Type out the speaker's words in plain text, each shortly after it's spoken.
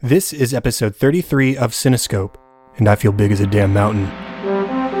This is episode 33 of Cinescope, and I feel big as a damn mountain.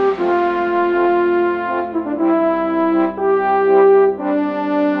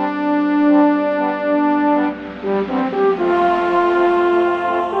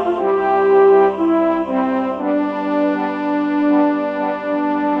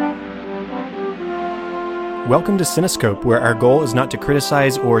 Welcome to Cinescope, where our goal is not to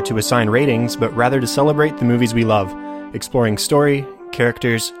criticize or to assign ratings, but rather to celebrate the movies we love, exploring story,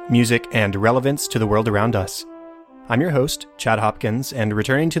 characters, music, and relevance to the world around us. I'm your host, Chad Hopkins, and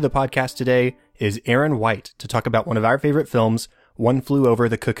returning to the podcast today is Aaron White to talk about one of our favorite films, One Flew Over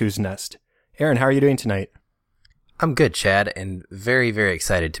the Cuckoo's Nest. Aaron, how are you doing tonight? I'm good, Chad, and very, very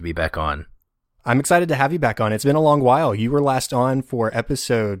excited to be back on. I'm excited to have you back on. It's been a long while. You were last on for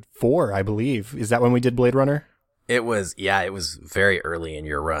episode 4, I believe. Is that when we did Blade Runner? It was very early in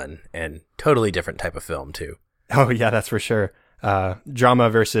your run, and totally different type of film, too. Oh, yeah, that's for sure. Drama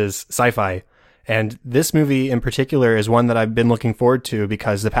versus sci-fi. And this movie in particular is one that I've been looking forward to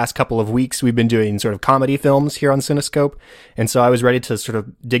because the past couple of weeks we've been doing sort of comedy films here on Cinescope. And so I was ready to sort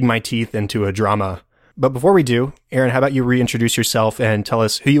of dig my teeth into a drama. But before we do, Aaron, how about you reintroduce yourself and tell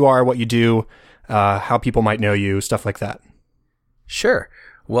us who you are, what you do, how people might know you, stuff like that. Sure.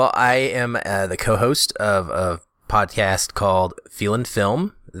 Well, I am the co-host of a podcast called Feelin'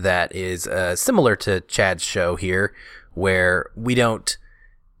 Film that is similar to Chad's show here, where we don't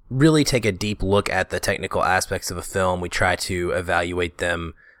really take a deep look at the technical aspects of a film. We try to evaluate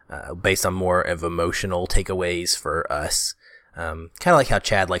them based on more of emotional takeaways for us. Kind of like how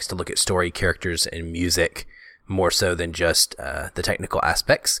Chad likes to look at story, characters, and music more so than just the technical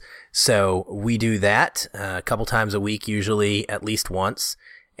aspects. So we do that a couple times a week, usually at least once.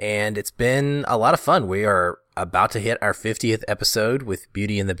 And it's been a lot of fun. We are about to hit our 50th episode with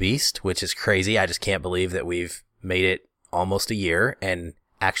Beauty and the Beast, which is crazy. I just can't believe that we've made it almost a year and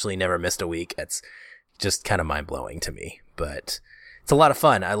actually never missed a week. It's just kind of mind-blowing to me, but it's a lot of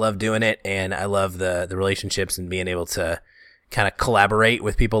fun. I love doing it, and I love the relationships and being able to kind of collaborate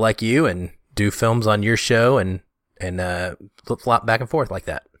with people like you and do films on your show and flip-flop back and forth like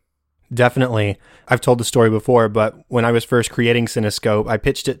that. Definitely. I've told the story before, but when I was first creating Cinescope, I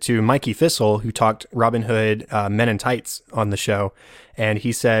pitched it to Mikey Fissel, who talked Robin Hood, Men in Tights on the show, and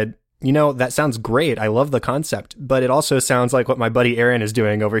he said, you know, that sounds great. I love the concept, but it also sounds like what my buddy Aaron is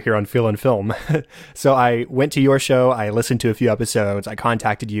doing over here on Feelin' Film. So I went to your show. I listened to a few episodes. I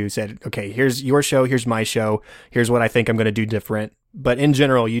contacted you, said, okay, here's your show. Here's my show. Here's what I think I'm going to do different. But in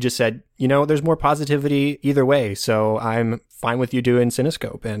general, you just said, you know, there's more positivity either way. So I'm fine with you doing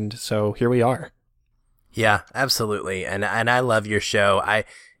Cinescope. And so here we are. Yeah, absolutely. And I love your show.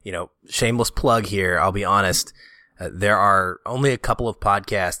 Shameless plug here. I'll be honest. There are only a couple of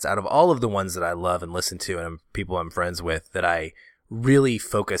podcasts out of all of the ones that I love and listen to and people I'm friends with that I really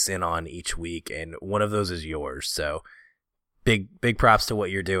focus in on each week. And one of those is yours. So big props to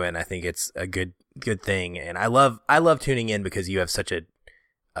what you're doing. I think it's a good thing. And I love tuning in because you have such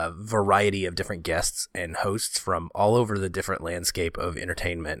a variety of different guests and hosts from all over the different landscape of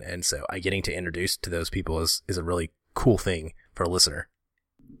entertainment. And so getting to introduce to those people is a really cool thing for a listener.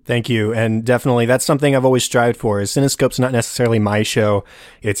 Thank you. And definitely that's something I've always strived for is Cinescope's not necessarily my show.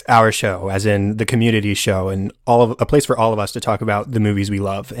 It's our show, as in the community show, and a place for all of us to talk about the movies we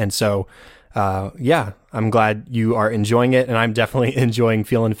love. And so, I'm glad you are enjoying it. And I'm definitely enjoying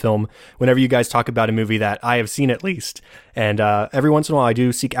Feelin' Film whenever you guys talk about a movie that I have seen at least. And every once in a while I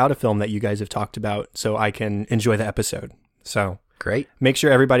do seek out a film that you guys have talked about so I can enjoy the episode. So great. Make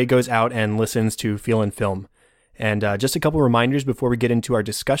sure everybody goes out and listens to Feelin' Film. And just a couple reminders before we get into our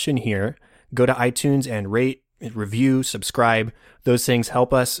discussion here. Go to iTunes and rate, review, subscribe. Those things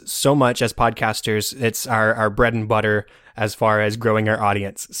help us so much as podcasters. It's our bread and butter as far as growing our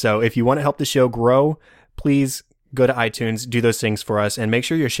audience. So if you want to help the show grow, please go to iTunes, do those things for us, and make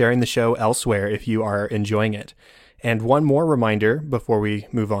sure you're sharing the show elsewhere if you are enjoying it. And one more reminder before we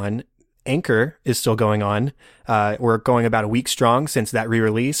move on. Anchor is still going on. We're going about a week strong since that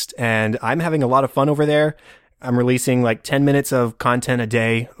re-released, and I'm having a lot of fun over there. I'm releasing like 10 minutes of content a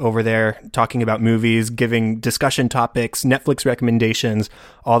day over there, talking about movies, giving discussion topics, Netflix recommendations,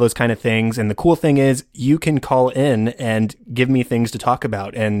 all those kind of things. And the cool thing is you can call in and give me things to talk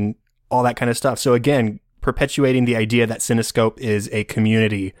about and all that kind of stuff. So again, perpetuating the idea that Cinescope is a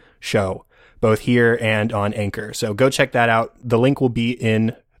community show, both here and on Anchor. So go check that out. The link will be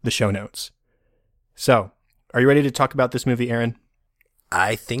in the show notes. So are you ready to talk about this movie, Aaron?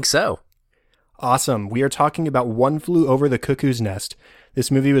 I think so. Awesome. We are talking about One Flew Over the Cuckoo's Nest.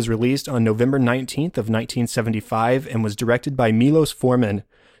 This movie was released on November 19th of 1975 and was directed by Milos Forman,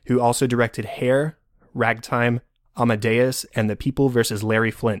 who also directed Hair, Ragtime, Amadeus and the People versus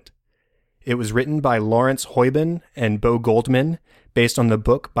Larry Flint. It was written by Lawrence Hoyben and Bo Goldman, based on the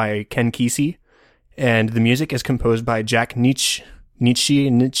book by Ken Kesey, and the music is composed by Jack Nietzsche.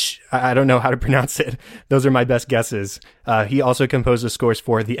 I don't know how to pronounce it. Those are my best guesses. He also composed the scores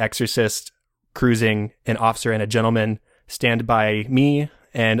for The Exorcist, Cruising, An Officer and a Gentleman, Stand By Me,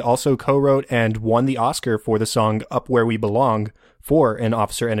 and also co-wrote and won the Oscar for the song Up Where We Belong for An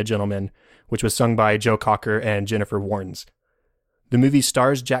Officer and a Gentleman, which was sung by Joe Cocker and Jennifer Warnes. The movie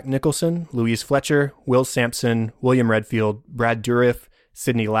stars Jack Nicholson, Louise Fletcher, Will Sampson, William Redfield, Brad Dourif,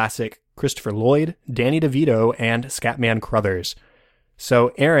 Sidney Lassick, Christopher Lloyd, Danny DeVito, and Scatman Crothers.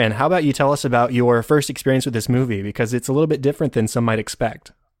 So, Aaron, how about you tell us about your first experience with this movie, because it's a little bit different than some might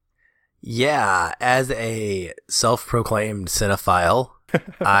expect. Yeah, as a self-proclaimed cinephile,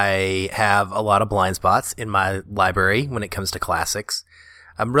 I have a lot of blind spots in my library when it comes to classics.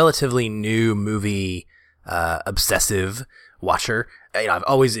 I'm relatively new movie obsessive watcher. I've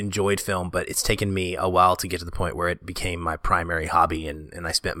always enjoyed film, but it's taken me a while to get to the point where it became my primary hobby, and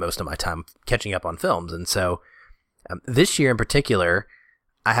I spent most of my time catching up on films. And so this year in particular,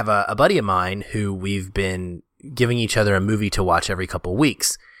 I have a buddy of mine who we've been giving each other a movie to watch every couple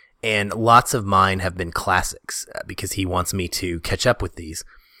weeks, and lots of mine have been classics because he wants me to catch up with these.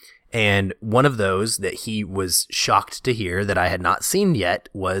 And one of those that he was shocked to hear that I had not seen yet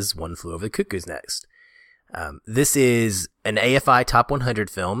was One Flew Over the Cuckoo's Nest. This is an AFI Top 100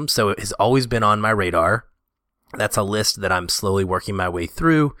 film, so it has always been on my radar. That's a list that I'm slowly working my way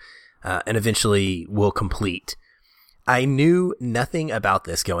through and eventually will complete. I knew nothing about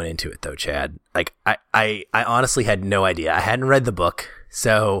this going into it, though, Chad. Like, I honestly had no idea. I hadn't read the book,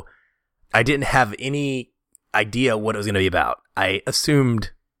 so I didn't have any idea what it was going to be about. I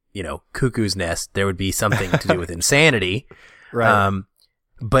assumed, Cuckoo's Nest, there would be something to do with insanity. Right.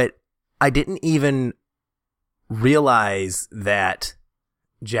 But I didn't even realize that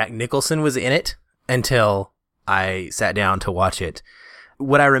Jack Nicholson was in it until I sat down to watch it.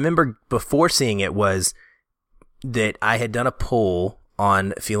 What I remember before seeing it was that I had done a poll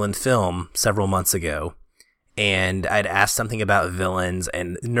on Feelin' Film several months ago, and I'd asked something about villains,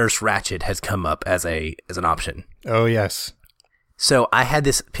 and Nurse Ratched has come up as an option. Oh, yes. So I had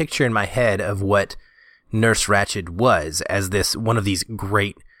this picture in my head of what Nurse Ratched was as this one of these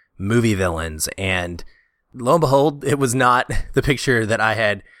great movie villains, and lo and behold, it was not the picture that I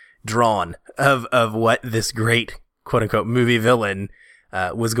had drawn of what this great quote-unquote movie villain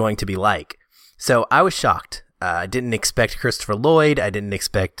was going to be like. So I was shocked. I didn't expect Christopher Lloyd. I didn't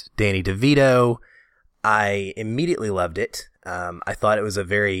expect Danny DeVito. I immediately loved it. I thought it was a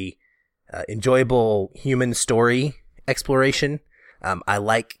very enjoyable human story exploration. I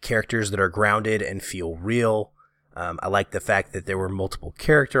like characters that are grounded and feel real. I like the fact that there were multiple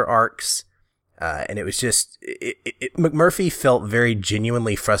character arcs. And it was just, McMurphy felt very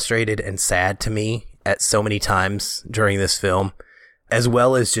genuinely frustrated and sad to me at so many times during this film, as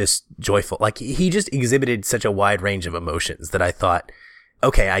well as just joyful. Like, he just exhibited such a wide range of emotions that I thought,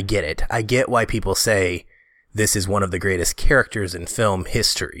 okay, I get it. I get why people say this is one of the greatest characters in film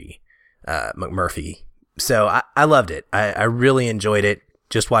history, McMurphy. So I loved it. I really enjoyed it.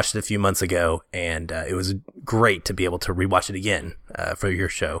 Just watched it a few months ago, and it was great to be able to rewatch it again for your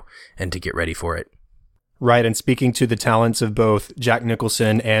show and to get ready for it. Right, and speaking to the talents of both Jack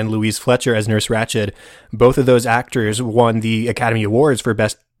Nicholson and Louise Fletcher as Nurse Ratched, both of those actors won the Academy Awards for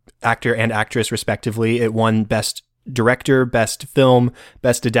Best Actor and Actress, respectively. It won Best Director, Best Film,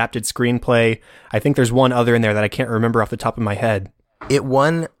 Best Adapted Screenplay. I think there's one other in there that I can't remember off the top of my head. It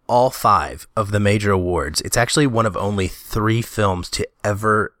won all 5 of the major awards. It's actually one of only 3 films to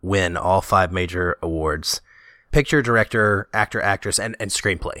ever win all 5 major awards. Picture, director, actor, actress, and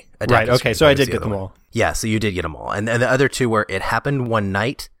screenplay. Right, okay, so I did get them all. Yeah, so you did get them all. And the other 2 were It Happened One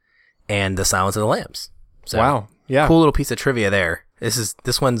Night and The Silence of the Lambs. So, wow, yeah. Cool little piece of trivia there.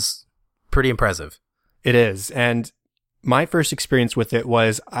 This one's pretty impressive. It is, and my first experience with it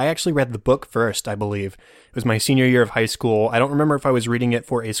was I actually read the book first, I believe. It was my senior year of high school. I don't remember if I was reading it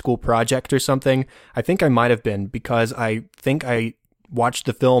for a school project or something. I think I might have been, because I think I watched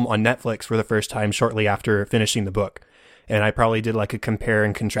the film on Netflix for the first time shortly after finishing the book. And I probably did like a compare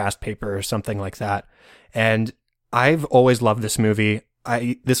and contrast paper or something like that. And I've always loved this movie.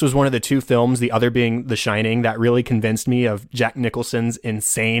 This was one of the 2 films, the other being The Shining, that really convinced me of Jack Nicholson's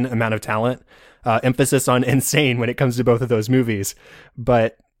insane amount of talent. Emphasis on insane when it comes to both of those movies.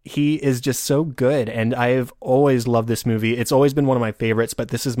 But he is just so good, and I've always loved this movie. It's always been one of my favorites, but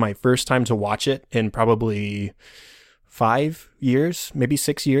this is my first time to watch it in probably 5 years, maybe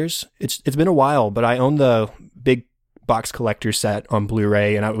 6 years. It's been a while, but I own the big box collector set on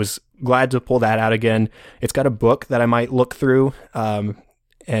Blu-ray, and I was glad to pull that out again. It's got a book that I might look through,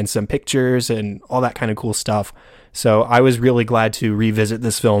 and some pictures and all that kind of cool stuff. So I was really glad to revisit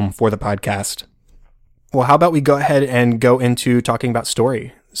this film for the podcast. Well, how about we go ahead and go into talking about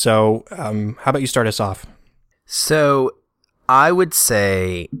story? So how about you start us off? So I would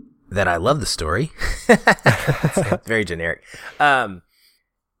say that I love the story. Very generic. The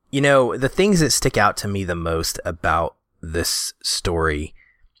things that stick out to me the most about this story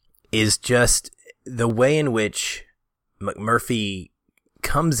is just the way in which McMurphy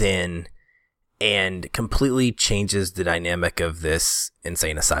comes in and completely changes the dynamic of this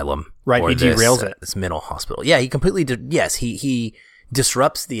insane asylum. Right, he derails it. This mental hospital. Yeah, he completely he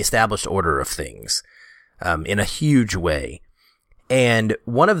disrupts the established order of things in a huge way. And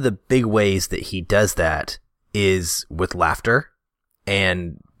one of the big ways that he does that is with laughter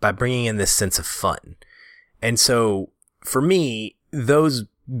and by bringing in this sense of fun. And so for me, those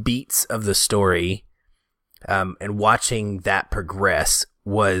beats of the story and watching that progress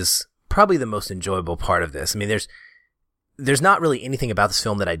was probably the most enjoyable part of this. I mean, there's not really anything about this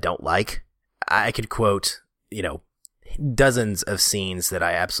film that I don't like. I could quote, dozens of scenes that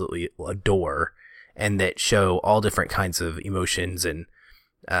I absolutely adore and that show all different kinds of emotions and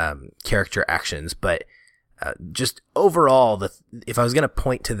character actions. But just overall, if I was going to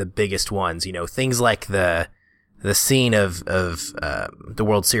point to the biggest ones, things like the scene of the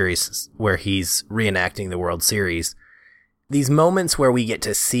World Series where he's reenacting the World Series, these moments where we get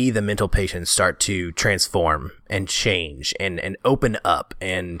to see the mental patients start to transform and change and open up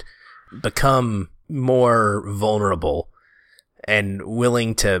and become more vulnerable and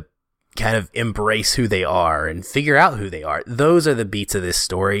willing to kind of embrace who they are and figure out who they are. Those are the beats of this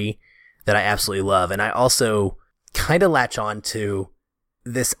story that I absolutely love. And I also kind of latch on to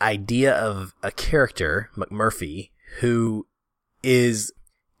this idea of a character, McMurphy, who is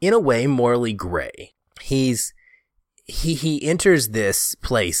in a way morally gray. He enters this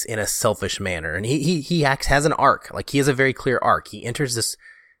place in a selfish manner, and he has an arc. Like, he has a very clear arc. He enters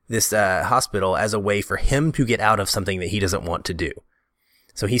this hospital as a way for him to get out of something that he doesn't want to do.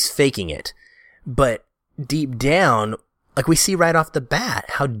 So he's faking it. But deep down, like, we see right off the bat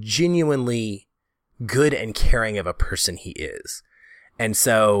how genuinely good and caring of a person he is. And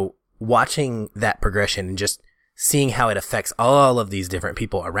so watching that progression and just seeing how it affects all of these different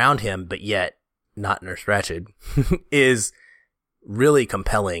people around him, but yet not Nurse Ratched, is really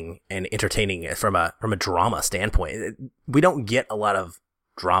compelling and entertaining from a drama standpoint. We don't get a lot of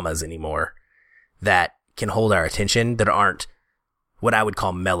dramas anymore that can hold our attention that aren't what I would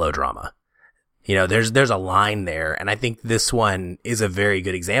call melodrama. There's a line there, and I think this one is a very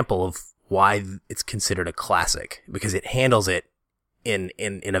good example of why it's considered a classic, because it handles it in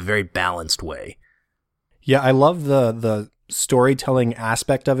a very balanced way. Yeah, I love the storytelling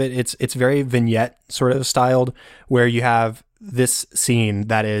aspect of it. It's very vignette sort of styled, where you have this scene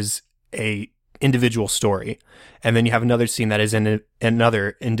that is a individual story, and then you have another scene that is in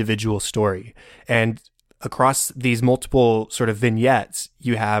another individual story. And across these multiple sort of vignettes,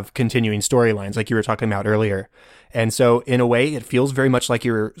 you have continuing storylines like you were talking about earlier. And so in a way, it feels very much like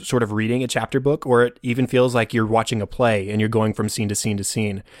you're sort of reading a chapter book, or it even feels like you're watching a play and you're going from scene to scene to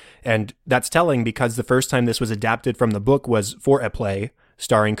scene. And that's telling, because the first time this was adapted from the book was for a play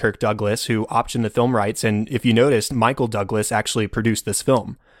starring Kirk Douglas, who optioned the film rights. And if you noticed, Michael Douglas actually produced this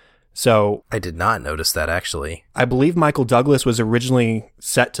film. So I did not notice that, actually. I believe Michael Douglas was originally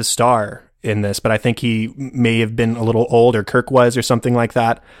set to star in this, but I think he may have been a little old, or Kirk was, or something like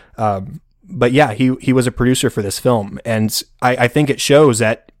that. But yeah, he was a producer for this film. And I think it shows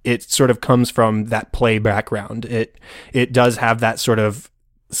that it sort of comes from that play background. It does have that sort of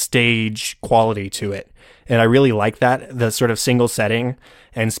stage quality to it. And I really like that, the sort of single setting.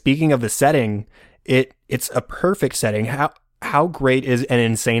 And speaking of the setting, it's a perfect setting. How great is an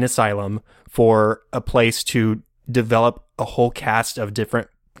insane asylum for a place to develop a whole cast of different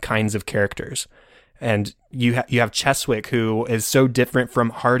kinds of characters? And you have Cheswick, who is so different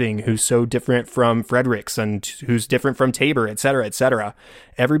from Harding, who's so different from Fredericks, and who's different from Tabor, et cetera, et cetera.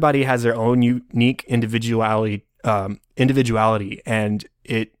 Everybody has their own unique individuality, and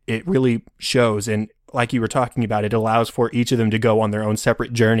it really shows. And like you were talking about, it allows for each of them to go on their own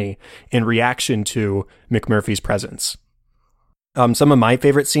separate journey in reaction to McMurphy's presence. Some of my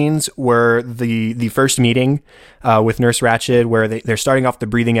favorite scenes were the first meeting with Nurse Ratched, where they're starting off the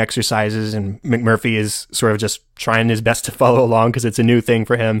breathing exercises, and McMurphy is sort of just trying his best to follow along because it's a new thing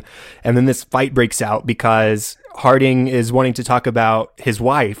for him. And then this fight breaks out because Harding is wanting to talk about his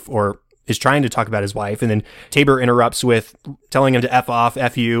wife, or is trying to talk about his wife, and then Tabor interrupts with telling him to F off,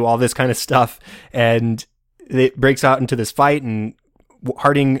 F you, all this kind of stuff. And it breaks out into this fight, and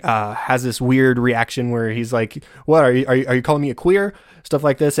Harding has this weird reaction where he's like, "What are you calling me a queer?" Stuff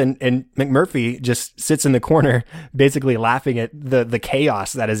like this, and McMurphy just sits in the corner, basically laughing at the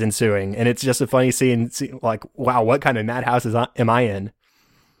chaos that is ensuing, and it's just a funny scene. Like, wow, what kind of madhouse am I in?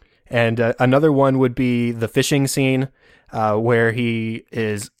 And another one would be the fishing scene, where he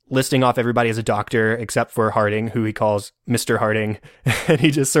is listing off everybody as a doctor except for Harding, who he calls Mr. Harding, and he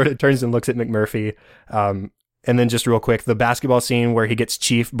just sort of turns and looks at McMurphy. And then just real quick, the basketball scene where he gets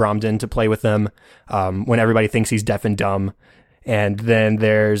Chief Bromden to play with them when everybody thinks he's deaf and dumb. And then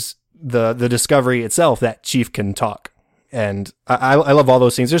there's the discovery itself that Chief can talk. And I love all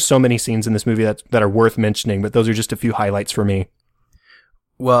those scenes. There's so many scenes in this movie that are worth mentioning, but those are just a few highlights for me.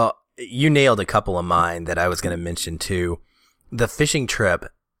 Well, you nailed a couple of mine that I was going to mention too. The fishing trip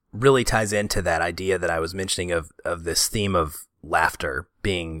really ties into that idea that I was mentioning of this theme of laughter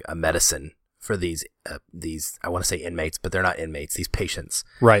being a medicine for these I want to say inmates, but they're not inmates, these patients.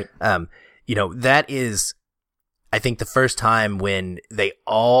 Right. That is, I think, the first time when they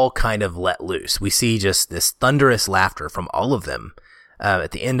all kind of let loose. We see just this thunderous laughter from all of them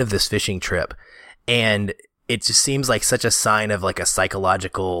at the end of this fishing trip. And it just seems like such a sign of like a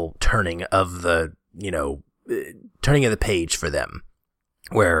psychological turning of the page for them,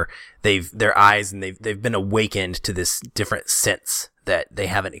 where their eyes and they've been awakened to this different sense that they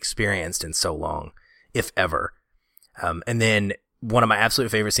haven't experienced in so long, if ever. And then one of my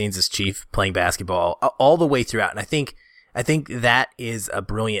absolute favorite scenes is Chief playing basketball all the way throughout. And I think that is a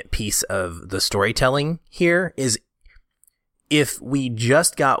brilliant piece of the storytelling here. Is if we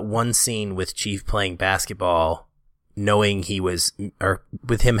just got one scene with Chief playing basketball, knowing or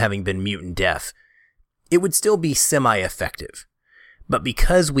with him having been mute and deaf, it would still be semi-effective. But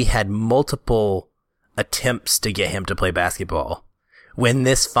because we had multiple attempts to get him to play basketball, when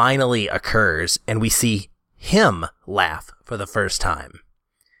this finally occurs and we see him laugh for the first time,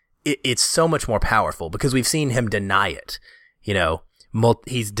 it's so much more powerful because we've seen him deny it.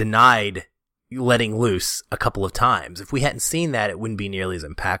 He's denied letting loose a couple of times. If we hadn't seen that, it wouldn't be nearly as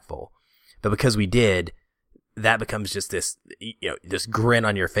impactful. But because we did, that becomes just this, this grin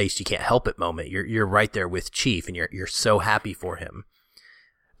on your face, you can't help it moment. You're right there with Chief, and you're so happy for him.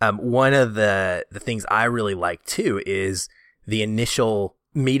 One of the things I really like too is the initial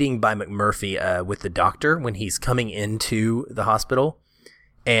meeting by McMurphy with the doctor when he's coming into the hospital.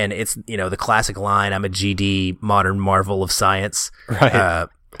 And it's, the classic line, "I'm a GD, modern marvel of science." Right.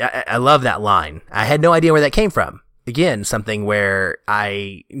 I love that line. I had no idea where that came from. Again, something where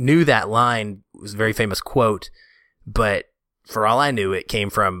I knew that line was a very famous quote, but for all I knew, it came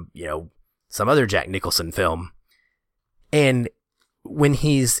from, some other Jack Nicholson film. And when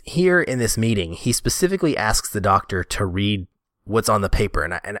he's here in this meeting, he specifically asks the doctor to read what's on the paper.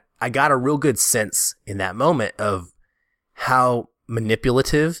 And I got a real good sense in that moment of how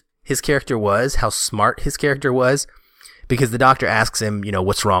manipulative his character was, how smart his character was, because the doctor asks him,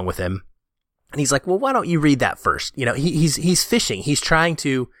 what's wrong with him. And he's like, well, why don't you read that first? He's fishing. He's trying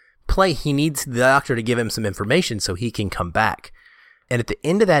to play. He needs the doctor to give him some information so he can come back. And at the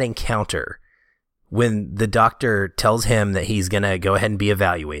end of that encounter, when the doctor tells him that he's going to go ahead and be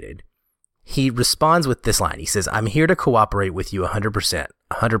evaluated, he responds with this line. He says, "I'm here to cooperate with you 100%,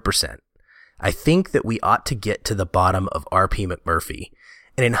 100%. I think that we ought to get to the bottom of R.P. McMurphy."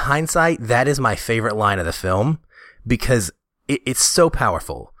 And in hindsight, that is my favorite line of the film because it's so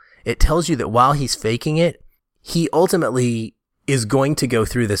powerful. It tells you that while he's faking it, he ultimately is going to go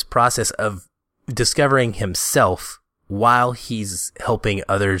through this process of discovering himself while he's helping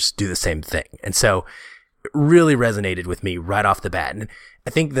others do the same thing. And so it really resonated with me right off the bat. And I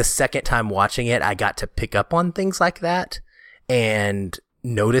think the second time watching it, I got to pick up on things like that and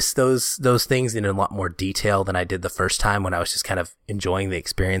notice those things in a lot more detail than I did the first time when I was just kind of enjoying the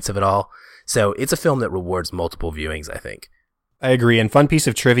experience of it all. So it's a film that rewards multiple viewings, I think. I agree. And fun piece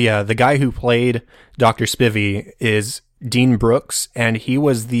of trivia, the guy who played Dr. Spivey is Dean Brooks, and he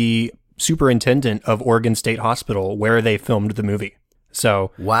was the superintendent of Oregon State Hospital where they filmed the movie.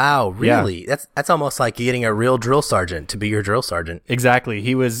 So wow, really? Yeah. That's almost like getting a real drill sergeant to be your drill sergeant. Exactly.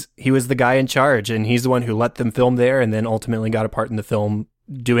 He was the guy in charge, and he's the one who let them film there and then ultimately got a part in the film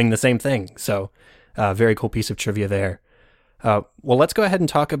doing the same thing. So very cool piece of trivia there. Well, let's go ahead and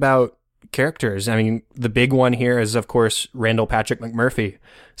talk about characters. I mean, the big one here is, of course, Randall Patrick McMurphy.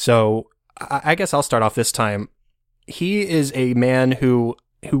 So I guess I'll start off this time. He is a man who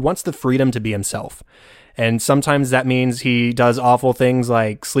wants the freedom to be himself. And sometimes that means he does awful things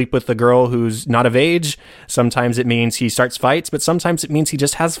like sleep with the girl who's not of age. Sometimes it means he starts fights, but sometimes it means he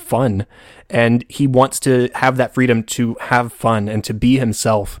just has fun. And he wants to have that freedom to have fun and to be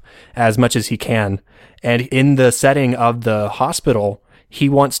himself as much as he can. And in the setting of the hospital, he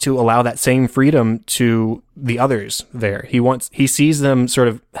wants to allow that same freedom to the others there. He sees them sort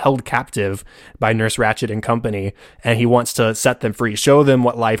of held captive by Nurse Ratched and company, and he wants to set them free, show them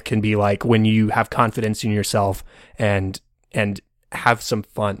what life can be like when you have confidence in yourself and have some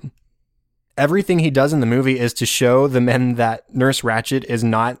fun. Everything he does in the movie is to show the men that Nurse Ratched is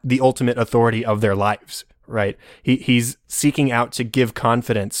not the ultimate authority of their lives, right? He's seeking out to give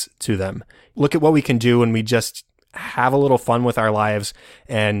confidence to them. Look at what we can do when we just have a little fun with our lives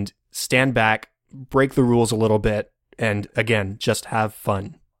and stand back, break the rules a little bit, and again, just have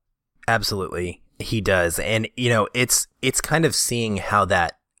fun. Absolutely. He does. And, it's kind of seeing how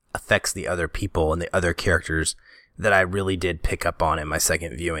that affects the other people and the other characters that I really did pick up on in my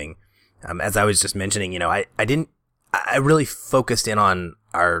second viewing. As I was just mentioning, I really focused in on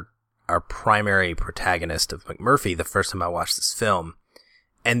our primary protagonist of McMurphy the first time I watched this film.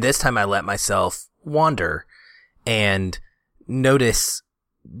 And this time I let myself wander and notice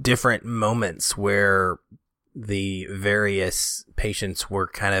different moments where the various patients were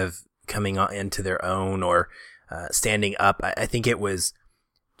kind of coming into their own or standing up. I think it was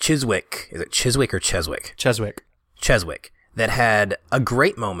Chiswick. Is it Chiswick or Cheswick? Cheswick. That had a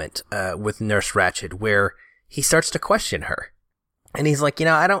great moment with Nurse Ratched where he starts to question her. And he's like,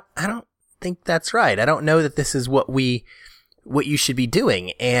 I don't think that's right. I don't know that this is what you should be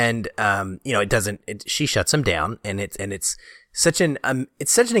doing. And, she shuts him down, and it's such an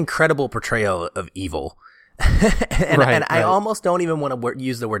incredible portrayal of evil. and I almost don't even want to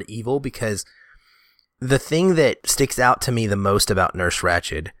use the word evil, because the thing that sticks out to me the most about Nurse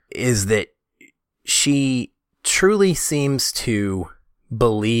Ratched is that she truly seems to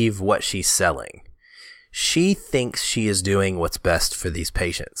believe what she's selling. She thinks she is doing what's best for these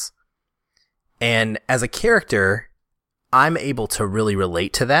patients. And as a character, I'm able to really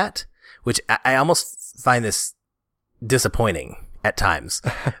relate to that, which I almost find this disappointing at times.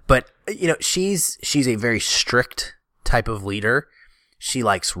 But, she's a very strict type of leader. She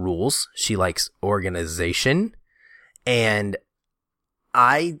likes rules. She likes organization. And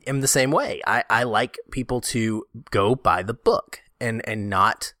I am the same way. I like people to go by the book and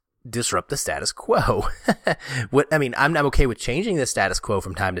not disrupt the status quo. I'm okay with changing the status quo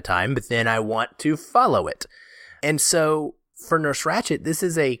from time to time, but then I want to follow it. And so for Nurse Ratched, this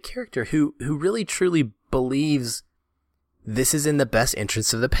is a character who really truly believes this is in the best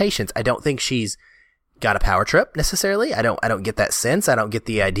interest of the patients. I don't think she's got a power trip necessarily. I don't get that sense. I don't get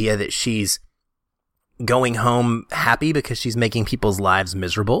the idea that she's going home happy because she's making people's lives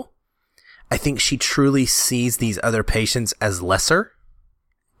miserable. I think she truly sees these other patients as lesser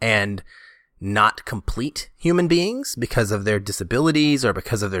and not complete human beings because of their disabilities or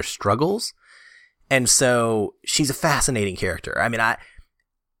because of their struggles. And so she's a fascinating character. I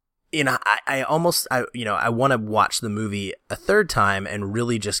want to watch the movie a third time and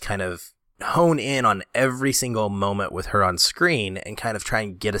really just kind of hone in on every single moment with her on screen and kind of try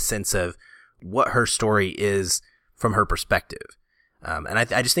and get a sense of what her story is from her perspective. And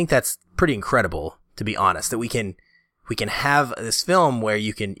I just think that's pretty incredible, to be honest, that we can have this film where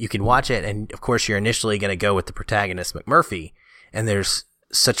you can watch it, and of course you're initially going to go with the protagonist McMurphy, and there's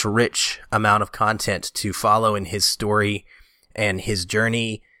such a rich amount of content to follow in his story and his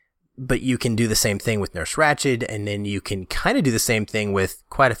journey. But you can do the same thing with Nurse Ratched, and then you can kind of do the same thing with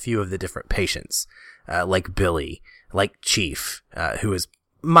quite a few of the different patients, like Billy, like Chief, who is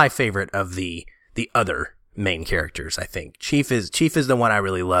my favorite of the other main characters. I think Chief is the one I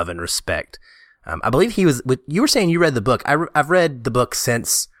really love and respect. I believe he was. You were saying you read the book. I've read the book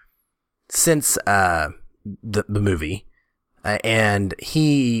since the movie, and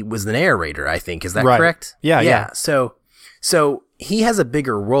he was the narrator, I think. Is that correct? Yeah. So he has a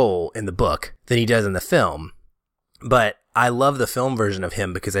bigger role in the book than he does in the film, but I love the film version of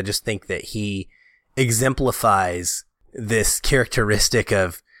him because I just think that he exemplifies this characteristic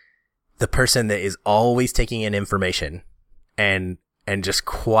of the person that is always taking in information and just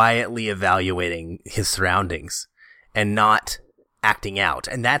quietly evaluating his surroundings and not acting out.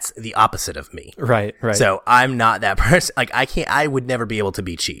 And that's the opposite of me. Right. So I'm not that person. Like I would never be able to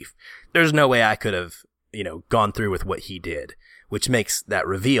be Chief. There's no way I could have, gone through with what he did, which makes that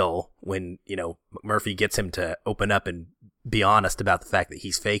reveal when, Murphy gets him to open up and be honest about the fact that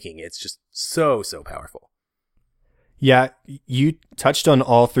he's faking. It's just so powerful. Yeah, you touched on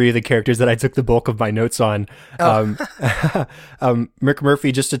all three of the characters that I took the bulk of my notes on. Oh.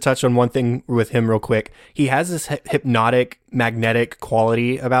 McMurphy, just to touch on one thing with him real quick, he has this hypnotic, magnetic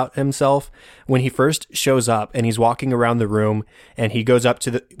quality about himself. When he first shows up and he's walking around the room and he goes up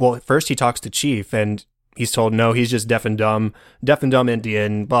to first he talks to Chief and he's told, no, he's just deaf and dumb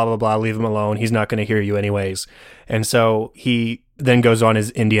Indian, blah, blah, blah, leave him alone. He's not going to hear you anyways. And so he then goes on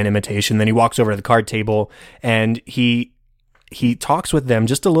his Indian imitation. Then he walks over to the card table and he talks with them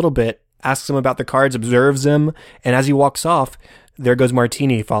just a little bit, asks them about the cards, observes them. And as he walks off, there goes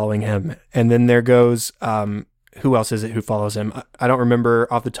Martini following him. And then there goes, who else is it who follows him? I don't remember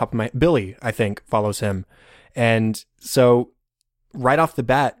off the top of my, Billy, I think, follows him. And so right off the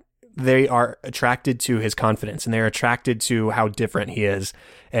bat, they are attracted to his confidence and they're attracted to how different he is.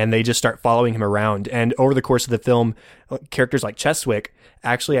 And they just start following him around. And over the course of the film, characters like Cheswick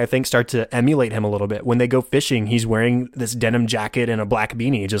actually, I think, start to emulate him a little bit. When they go fishing, he's wearing this denim jacket and a black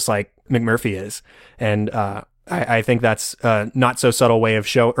beanie, just like McMurphy is. And I think that's a not so subtle way of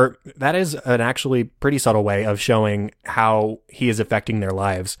that is an actually pretty subtle way of showing how he is affecting their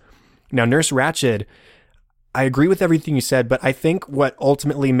lives. Now, Nurse Ratched, I agree with everything you said, but I think what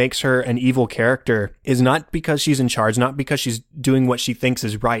ultimately makes her an evil character is not because she's in charge, not because she's doing what she thinks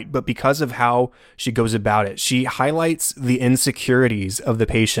is right, but because of how she goes about it. She highlights the insecurities of the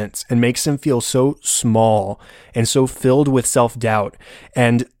patients and makes them feel so small and so filled with self-doubt.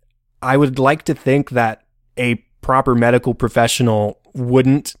 And I would like to think that a proper medical professional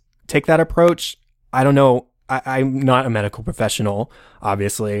wouldn't take that approach. I don't know. I'm not a medical professional,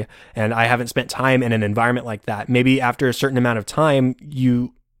 obviously, and I haven't spent time in an environment like that. Maybe after a certain amount of time,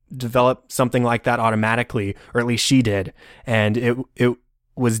 you develop something like that automatically, or at least she did. And it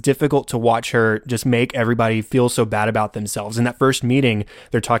was difficult to watch her just make everybody feel so bad about themselves. In that first meeting,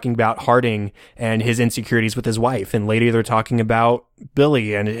 they're talking about Harding and his insecurities with his wife. And later they're talking about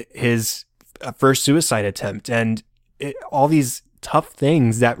Billy and his first suicide attempt and all these tough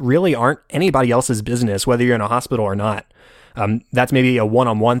things that really aren't anybody else's business, whether you're in a hospital or not. That's maybe a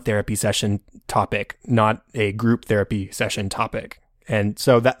one-on-one therapy session topic, not a group therapy session topic. And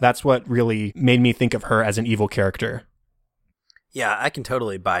so that's what really made me think of her as an evil character. Yeah, I can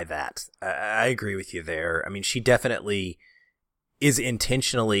totally buy that. I agree with you there. I mean, she definitely is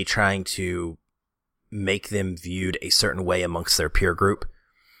intentionally trying to make them viewed a certain way amongst their peer group.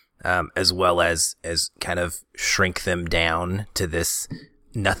 As well as kind of shrink them down to this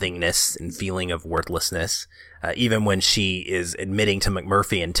nothingness and feeling of worthlessness. Even when she is admitting to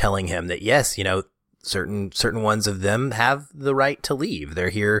McMurphy and telling him that, yes, certain ones of them have the right to leave. They're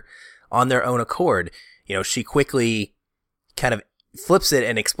here on their own accord. She quickly kind of flips it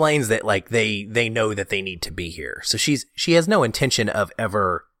and explains that, like, they know that they need to be here. So she has no intention of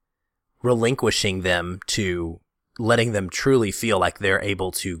ever relinquishing them to letting them truly feel like they're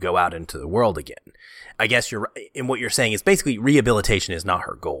able to go out into the world again. I guess you're right in what you're saying is basically rehabilitation is not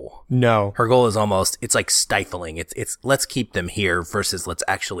her goal. No. Her goal is it's like stifling. It's let's keep them here versus let's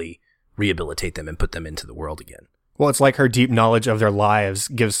actually rehabilitate them and put them into the world again. Well, it's like her deep knowledge of their lives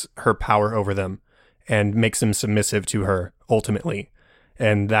gives her power over them and makes them submissive to her ultimately.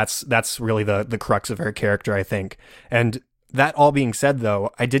 And that's really the crux of her character, I think. And that all being said,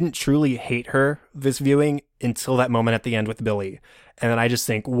 though, I didn't truly hate her this viewing until that moment at the end with Billy. And then I just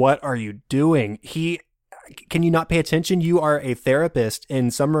think, what are you doing? Can you not pay attention? You are a therapist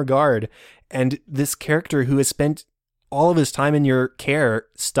in some regard. And this character who has spent all of his time in your care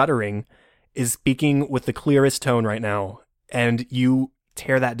stuttering is speaking with the clearest tone right now. And you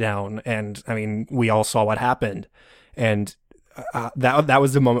tear that down. And I mean, we all saw what happened. And that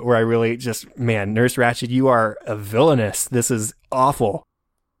was the moment where I really just, man, Nurse Ratched, you are a villainess. This is awful.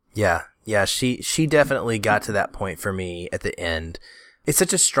 Yeah, she definitely got to that point for me at the end. It's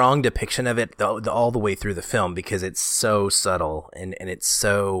such a strong depiction of it all the way through the film because it's so subtle and it's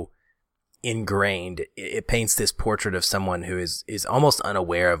so ingrained. It paints this portrait of someone who is almost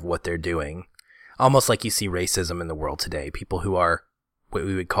unaware of what they're doing. Almost like you see racism in the world today. People who are what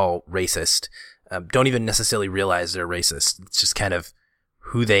we would call racist don't even necessarily realize they're racist. It's just kind of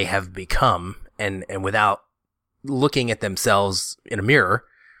who they have become, and without looking at themselves in a mirror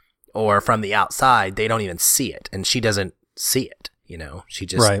or from the outside, they don't even see it. And she doesn't see it. She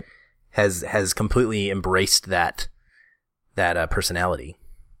just right. has completely embraced that personality.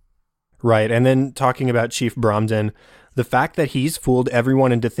 Right. And then talking about Chief Bromden, the fact that he's fooled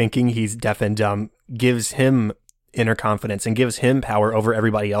everyone into thinking he's deaf and dumb gives him inner confidence and gives him power over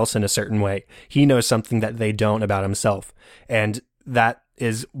everybody else in a certain way. He knows something that they don't about himself. And that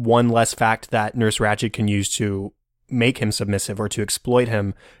is one less fact that Nurse Ratched can use to make him submissive or to exploit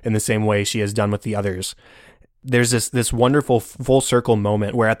him in the same way she has done with the others. there's this wonderful full circle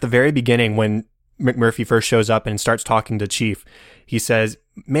moment where at the very beginning, when McMurphy first shows up and starts talking to Chief, he says,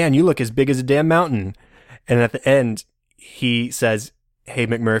 "Man, you look as big as a damn mountain." And at the end, he says, "Hey,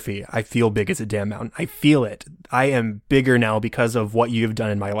 McMurphy, I feel big as a damn mountain. I feel it. I am bigger now because of what you've done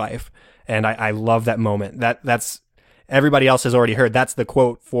in my life." And I love that moment. That's everybody else has already heard. That's the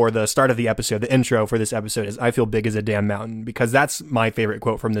quote for the start of the episode. The intro for this episode is, "I feel big as a damn mountain," because that's my favorite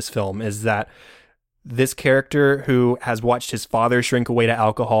quote from this film, is that this character who has watched his father shrink away to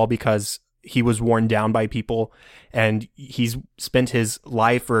alcohol because he was worn down by people, and he's spent his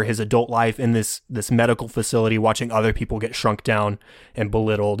life or his adult life in this medical facility watching other people get shrunk down and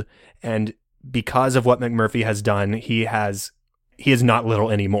belittled. And because of what McMurphy has done, he is not little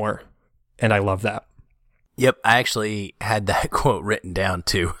anymore. And I love that. Yep, I actually had that quote written down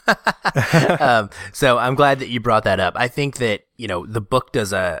too. So I'm glad that you brought that up. I think that, the book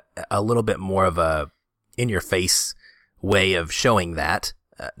does a little bit more of a in-your-face way of showing that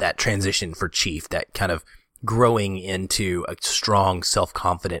transition for Chief, that kind of growing into a strong,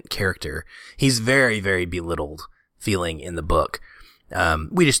 self-confident character. He's very, very belittled feeling in the book.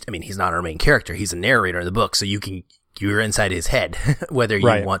 He's not our main character. He's a narrator in the book, so you're inside his head, whether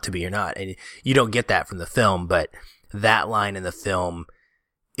you want to be or not. And you don't get that from the film, but that line in the film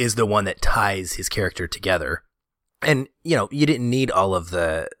is the one that ties his character together. And, you didn't need all of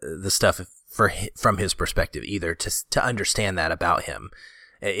the stuff from his perspective either to understand that about him.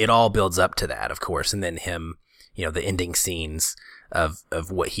 It all builds up to that, of course. And then him, the ending scenes of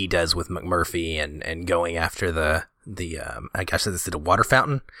what he does with McMurphy and going after the I guess it's the water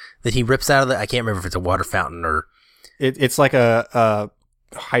fountain that he rips out of I can't remember if it's a water fountain or it's like a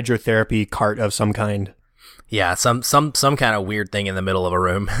hydrotherapy cart of some kind. Yeah, some kind of weird thing in the middle of a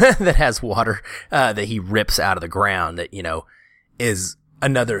room that has water that he rips out of the ground that, is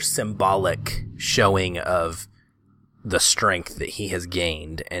another symbolic showing of the strength that he has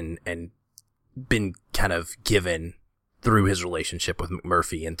gained and been kind of given through his relationship with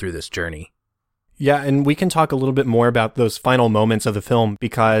McMurphy and through this journey. Yeah, and we can talk a little bit more about those final moments of the film,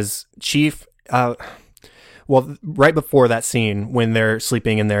 because Chief, right before that scene when they're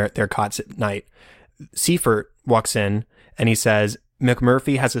sleeping in their cots at night, Seifert walks in and he says,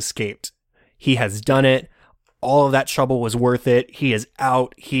 "McMurphy has escaped. He has done it. All of that trouble was worth it. He is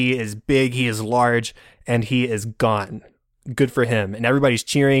out. He is big. He is large. And he is gone. Good for him." And everybody's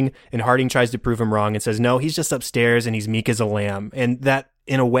cheering, and Harding tries to prove him wrong and says, "No, he's just upstairs and he's meek as a lamb." And that,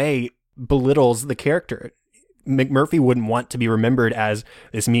 in a way, belittles the character. McMurphy wouldn't want to be remembered as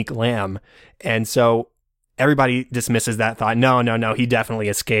this meek lamb. And so everybody dismisses that thought. No, he definitely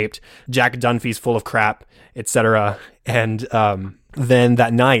escaped. Jack Dunphy's full of crap, etc. And then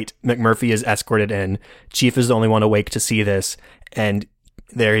that night, McMurphy is escorted in. Chief is the only one awake to see this. And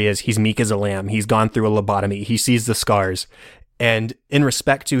there he is. He's meek as a lamb. He's gone through a lobotomy. He sees the scars. And in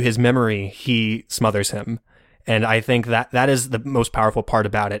respect to his memory, he smothers him. And I think that is the most powerful part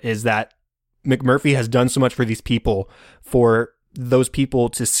about it, is that McMurphy has done so much for these people. For those people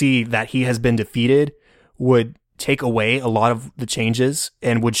to see that he has been defeated would take away a lot of the changes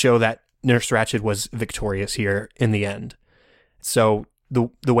and would show that Nurse Ratched was victorious here in the end. So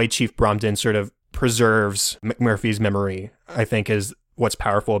the way Chief Bromden sort of preserves McMurphy's memory, I think, is what's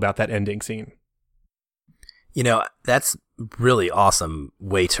powerful about that ending scene. That's really awesome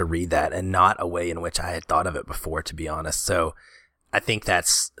way to read that, and not a way in which I had thought of it before, to be honest. So I think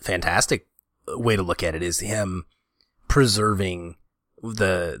that's a fantastic way to look at it, is him preserving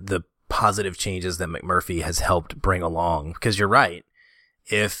the positive changes that McMurphy has helped bring along. Because you're right.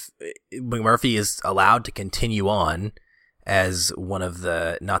 If McMurphy is allowed to continue on as one of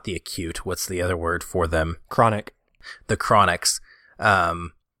not the acute, what's the other word for them? Chronic. The chronics,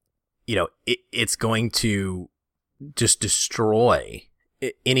 it's going to just destroy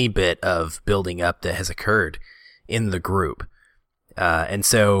any bit of building up that has occurred in the group. And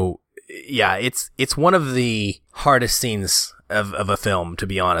so, yeah, it's one of the hardest scenes of a film, to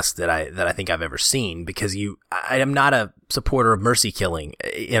be honest, that I think I've ever seen, because I am not a supporter of mercy killing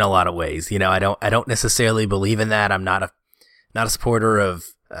in a lot of ways. I don't necessarily believe in that. I'm not a supporter of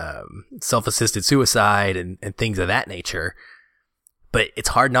self-assisted suicide and things of that nature. But it's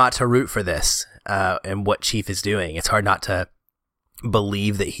hard not to root for this and what Chief is doing. It's hard not to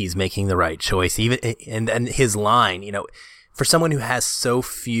believe that he's making the right choice. Even and his line, for someone who has so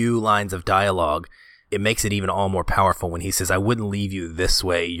few lines of dialogue, it makes it even all more powerful when he says, "I wouldn't leave you this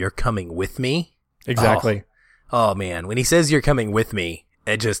way. You're coming with me." Exactly. Oh man, when he says "you're coming with me,"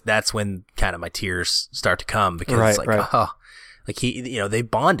 that's when kind of my tears start to come, because it's like, they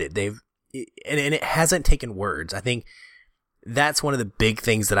bonded. And it hasn't taken words. I think that's one of the big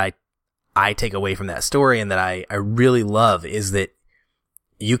things that I take away from that story and that I really love is that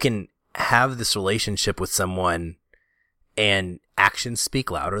you can have this relationship with someone and actions speak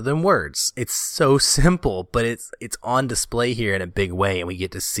louder than words. It's so simple, but it's on display here in a big way, and we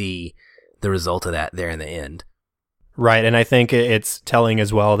get to see the result of that there in the end. Right, and I think it's telling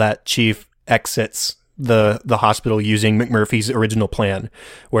as well that Chief exits the hospital using McMurphy's original plan,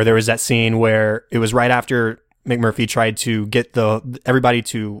 where there was that scene where it was right after McMurphy tried to get everybody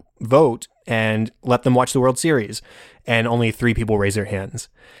to vote and let them watch the World Series, and only 3 people raise their hands.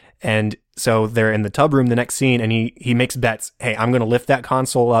 And so they're in the tub room the next scene, and he makes bets. Hey, I'm going to lift that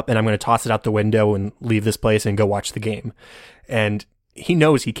console up and I'm going to toss it out the window and leave this place and go watch the game. And he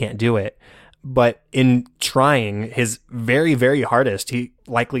knows he can't do it. But in trying his very, very hardest, he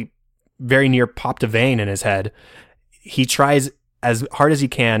likely very near popped a vein in his head. He tries as hard as he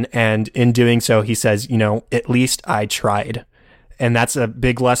can. And in doing so, he says, at least I tried. And that's a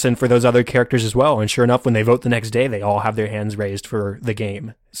big lesson for those other characters as well. And sure enough, when they vote the next day, they all have their hands raised for the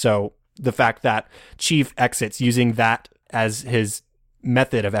game. So the fact that Chief exits using that as his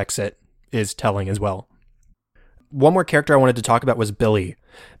method of exit is telling as well. One more character I wanted to talk about was Billy,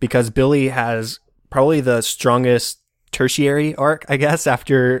 because Billy has probably the strongest tertiary arc, I guess,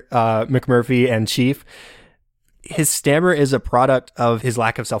 after McMurphy and Chief. His stammer is a product of his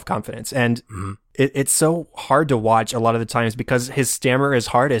lack of self-confidence. And it's so hard to watch a lot of the times because his stammer is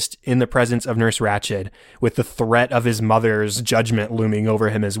hardest in the presence of Nurse Ratched, with the threat of his mother's judgment looming over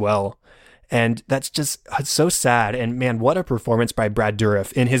him as well. And that's just so sad. And man, what a performance by Brad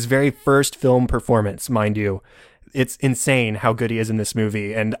Dourif in his very first film performance, mind you. It's insane how good he is in this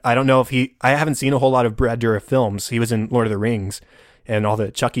movie. And I don't know if I haven't seen a whole lot of Brad Dourif films. He was in Lord of the Rings and all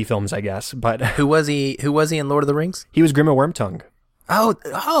the Chucky films, I guess. But who was he in Lord of the Rings? He was Grima Wormtongue.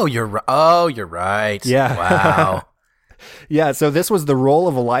 You're right. Yeah. Wow. Yeah. So this was the role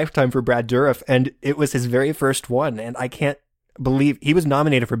of a lifetime for Brad Dourif, and it was his very first one. And I can't believe he was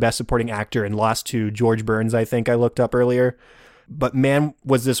nominated for Best Supporting Actor and lost to George Burns, I think I looked up earlier. But man,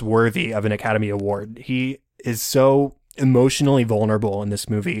 was this worthy of an Academy Award. He is so emotionally vulnerable in this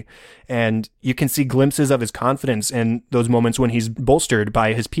movie, and you can see glimpses of his confidence in those moments when he's bolstered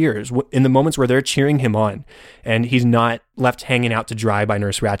by his peers, in the moments where they're cheering him on and he's not left hanging out to dry by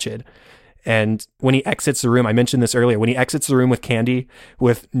Nurse Ratched. And when he exits the room, I mentioned this earlier, when he exits the room with Candy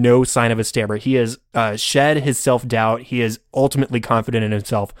with no sign of a stammer, he has shed his self-doubt. He is ultimately confident in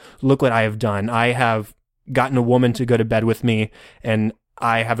himself. Look what I have done. I have gotten a woman to go to bed with me, and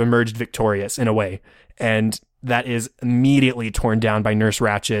I have emerged victorious in a way. And that is immediately torn down by Nurse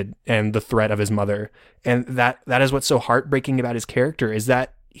Ratched and the threat of his mother. And that is what's so heartbreaking about his character, is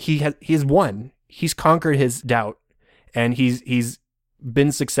that he has won. He's conquered his doubt, and he's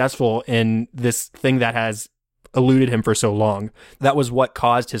been successful in this thing that has eluded him for so long. That was what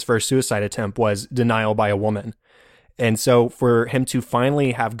caused his first suicide attempt, was denial by a woman. And so for him to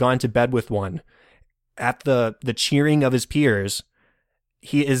finally have gone to bed with one at the cheering of his peers,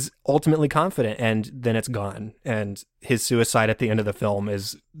 he is ultimately confident, and then it's gone. And his suicide at the end of the film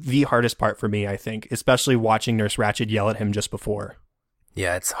is the hardest part for me, I think, especially watching Nurse Ratched yell at him just before.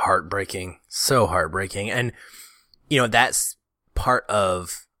 Yeah, it's heartbreaking. So heartbreaking. And, that's part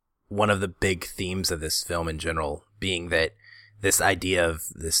of one of the big themes of this film in general, being that this idea of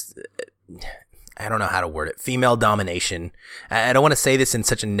this, I don't know how to word it, female domination. I don't want to say this in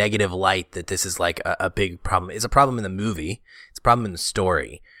such a negative light that this is like a big problem. It's a problem in the movie. It's a problem in the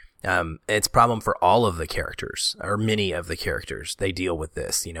story. It's a problem for all of the characters, or many of the characters. They deal with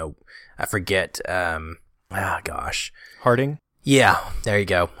this. I forget. Harding? Yeah, there you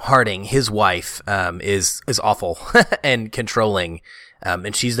go. Harding, his wife, is awful and controlling.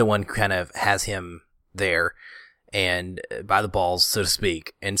 And she's the one who kind of has him there and by the balls, so to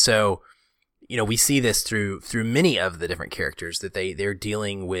speak. And so, we see this through many of the different characters, that they're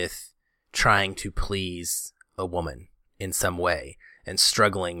dealing with trying to please a woman in some way and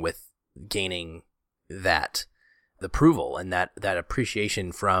struggling with gaining that approval and that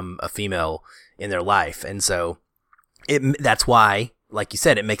appreciation from a female in their life. And so that's why, like you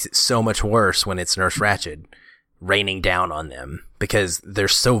said, it makes it so much worse when it's Nurse Ratched raining down on them, because they're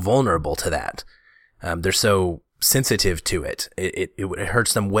so vulnerable to that. They're so sensitive to it. It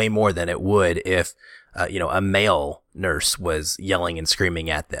hurts them way more than it would if, a male nurse was yelling and screaming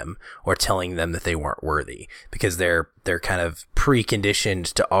at them or telling them that they weren't worthy, because they're kind of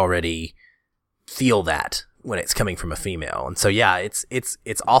preconditioned to already feel that when it's coming from a female. And so, yeah,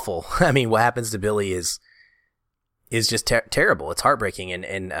 it's awful. I mean, what happens to Billy is just terrible. It's heartbreaking.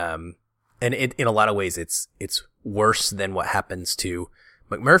 And it, in a lot of ways, it's worse than what happens to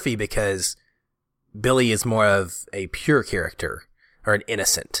McMurphy, because Billy is more of a pure character, or an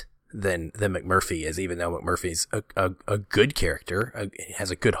innocent. than McMurphy is, even though McMurphy's a good character,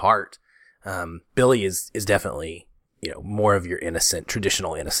 has a good heart. Billy is definitely, more of your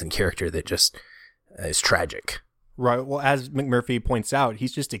traditional innocent character that just is tragic. Right. Well, as McMurphy points out,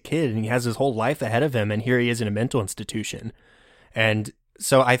 he's just a kid and he has his whole life ahead of him, and here he is in a mental institution. And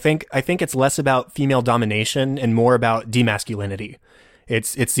so I think it's less about female domination and more about demasculinity.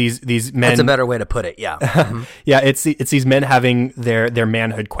 It's these men. That's a better way to put it. Yeah. Mm-hmm. Yeah. It's these men having their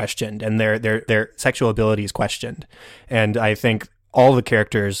manhood questioned and their sexual abilities questioned. And I think all the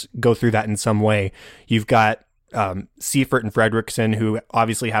characters go through that in some way. You've got Seifert and Fredrickson, who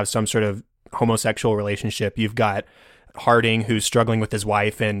obviously have some sort of homosexual relationship. You've got Harding, who's struggling with his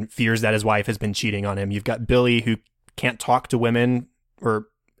wife and fears that his wife has been cheating on him. You've got Billy, who can't talk to women or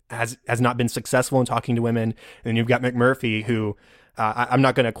has not been successful in talking to women. And you've got McMurphy, who I'm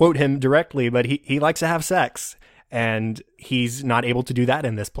not going to quote him directly, but he likes to have sex, and he's not able to do that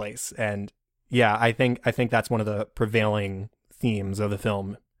in this place. And yeah, I think that's one of the prevailing themes of the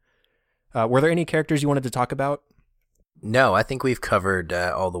film. Were there any characters you wanted to talk about? No, I think we've covered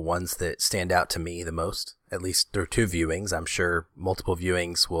all the ones that stand out to me the most, at least through 2 viewings. I'm sure multiple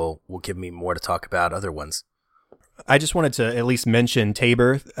viewings will give me more to talk about other ones. I just wanted to at least mention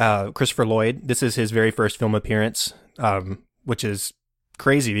Tabor, Christopher Lloyd. This is his very first film appearance, which is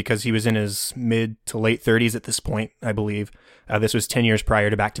crazy because he was in his mid to late 30s at this point, I believe. This was 10 years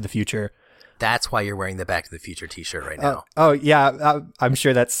prior to Back to the Future. That's why you're wearing the Back to the Future t-shirt right now. Oh, yeah. I'm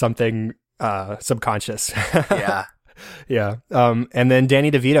sure that's something subconscious. Yeah. Yeah. And then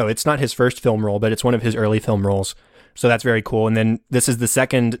Danny DeVito, it's not his first film role, but it's one of his early film roles. So that's very cool. And then this is the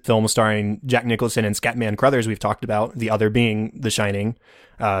second film starring Jack Nicholson and Scatman Crothers we've talked about, the other being The Shining.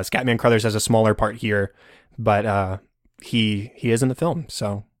 Scatman Crothers has a smaller part here, but he is in the film.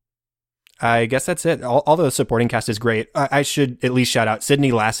 So I guess that's it. All the supporting cast is great. I should at least shout out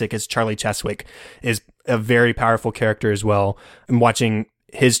Sidney Lassick as Charlie Cheswick is a very powerful character as well. I'm watching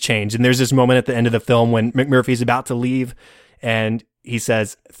his change. And there's this moment at the end of the film when McMurphy's about to leave and he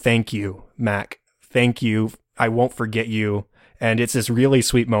says, "Thank you, Mac. Thank you. I won't forget you." And it's this really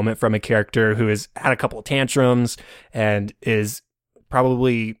sweet moment from a character who has had a couple of tantrums and is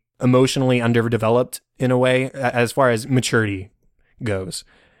probably emotionally underdeveloped in a way as far as maturity goes.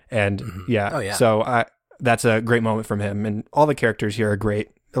 And so that's a great moment from him. And all the characters here are great.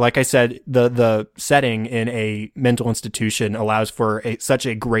 Like I said, the setting in a mental institution allows for such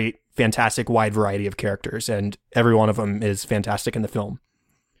a great, fantastic, wide variety of characters, and every one of them is fantastic in the film.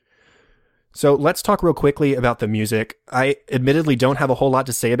 So let's talk real quickly about the music. I admittedly don't have a whole lot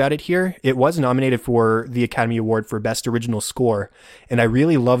to say about it here. It was nominated for the Academy Award for Best Original Score, and I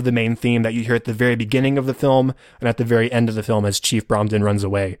really love the main theme that you hear at the very beginning of the film and at the very end of the film as Chief Bromden runs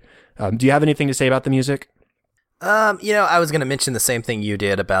away. Do you have anything to say about the music? I was going to mention the same thing you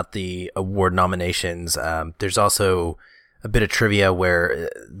did about the award nominations. There's also a bit of trivia where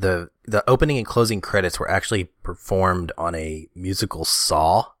the opening and closing credits were actually performed on a musical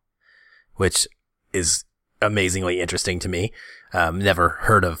saw, which is amazingly interesting to me. Never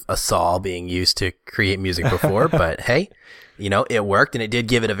heard of a saw being used to create music before, but hey, it worked, and it did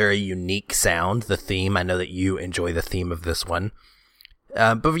give it a very unique sound. The theme, I know that you enjoy the theme of this one.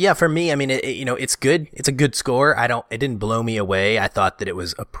 But yeah, for me, I mean, it's good. It's a good score. It didn't blow me away. I thought that it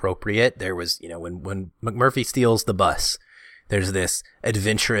was appropriate. There was, when McMurphy steals the bus, there's this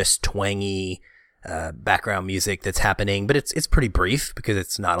adventurous, twangy, background music that's happening, but it's pretty brief because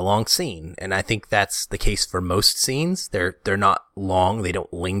it's not a long scene. And I think that's the case for most scenes. They're not long. They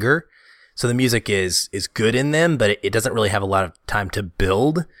don't linger. So the music is good in them, but it doesn't really have a lot of time to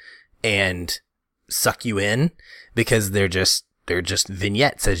build and suck you in because they're just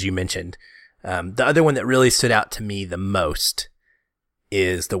vignettes, as you mentioned. The other one that really stood out to me the most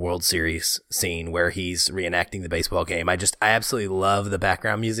is the World Series scene where he's reenacting the baseball game. I absolutely love the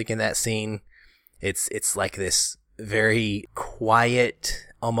background music in that scene. It's like this very quiet,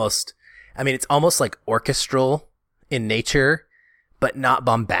 it's almost like orchestral in nature, but not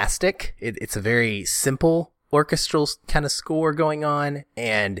bombastic. It's a very simple orchestral kind of score going on,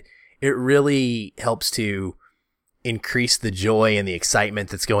 and it really helps to increase the joy and the excitement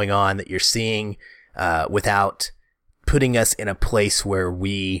that's going on that you're seeing, without putting us in a place where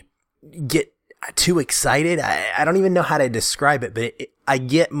we get too excited. I don't even know how to describe it, but I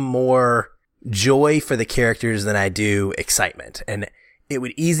get more joy for the characters than I do excitement. And it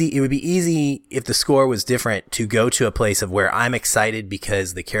would be easy if the score was different to go to a place of where I'm excited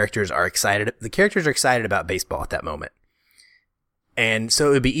because the characters are excited. The characters are excited about baseball at that moment. And so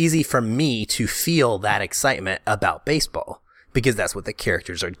it would be easy for me to feel that excitement about baseball because that's what the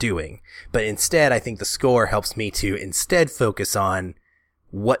characters are doing. But instead, I think the score helps me to instead focus on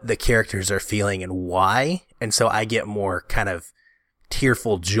what the characters are feeling and why. And so I get more kind of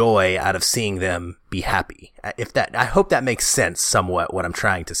tearful joy out of seeing them be happy. I hope that makes sense somewhat, what I'm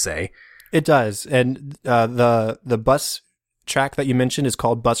trying to say. It does. And the bus track that you mentioned is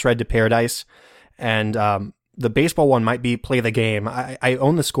called Bus Ride to Paradise. And the baseball one might be Play the Game. I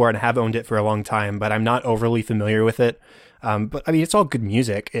own the score and have owned it for a long time, but I'm not overly familiar with it. But I mean, it's all good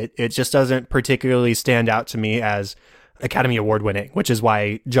music. It just doesn't particularly stand out to me as Academy Award winning, which is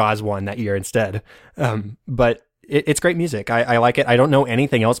why Jaws won that year instead. But it's great music. I like it. I don't know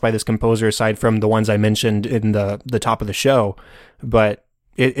anything else by this composer aside from the ones I mentioned in the top of the show, but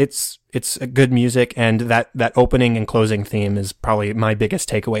it's good music, and that opening and closing theme is probably my biggest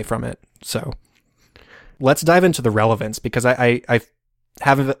takeaway from it. So let's dive into the relevance, because I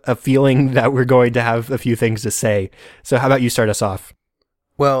have a feeling that we're going to have a few things to say. So how about you start us off?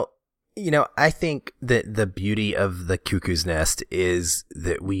 Well, I think that the beauty of The Cuckoo's Nest is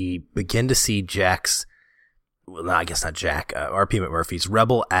that we begin to see Jack's, well, no, I guess not Jack, R.P. McMurphy's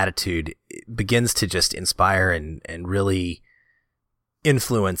rebel attitude begins to just inspire and really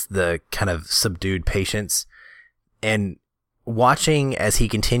influence the kind of subdued patients. And watching as he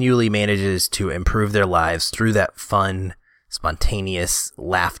continually manages to improve their lives through that fun, spontaneous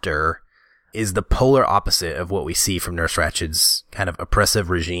laughter is the polar opposite of what we see from Nurse Ratched's kind of oppressive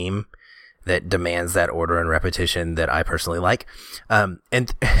regime that demands that order and repetition that I personally like. And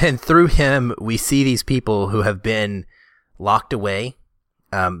through him, we see these people who have been locked away,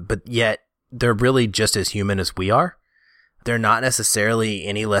 but yet they're really just as human as we are. They're not necessarily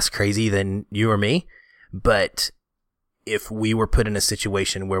any less crazy than you or me, but if we were put in a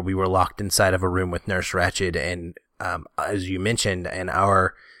situation where we were locked inside of a room with Nurse Ratched and, as you mentioned, and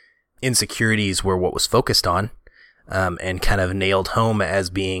our insecurities were what was focused on, and kind of nailed home as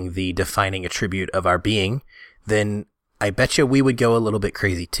being the defining attribute of our being, then I bet you we would go a little bit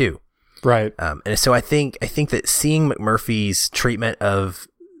crazy too. Right. And so I think that seeing McMurphy's treatment of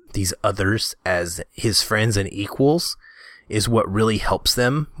these others as his friends and equals is what really helps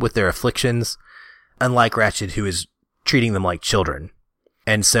them with their afflictions, unlike Ratched, who is treating them like children.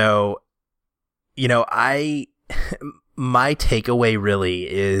 And so, my takeaway really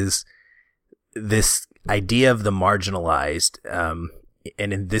is this idea of the marginalized,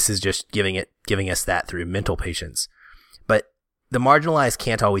 and this is just giving us that through mental patients. But the marginalized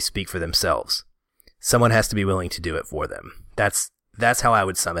can't always speak for themselves. Someone has to be willing to do it for them. That's how I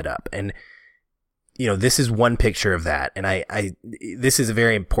would sum it up. And this is one picture of that, and this is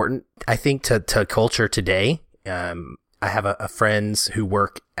very important, I think, to culture today. I have a friends who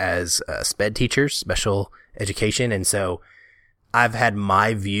work as SPED teachers, special education, and so I've had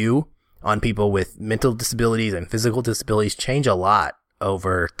my view on people with mental disabilities and physical disabilities change a lot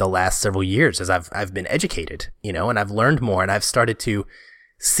over the last several years as I've been educated, and I've learned more, and I've started to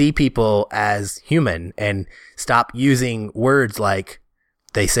see people as human and stop using words like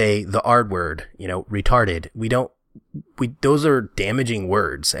they say the R word, retarded. Those are damaging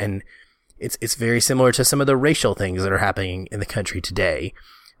words, and it's very similar to some of the racial things that are happening in the country today,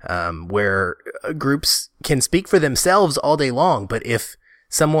 where groups can speak for themselves all day long, but if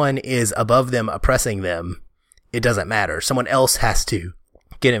someone is above them oppressing them, it doesn't matter. Someone else has to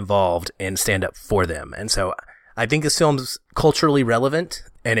get involved and stand up for them. And so I think this film's culturally relevant,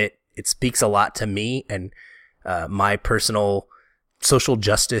 and it speaks a lot to me and my personal social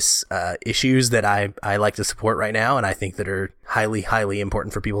justice issues that I like to support right now, and I think that are highly, highly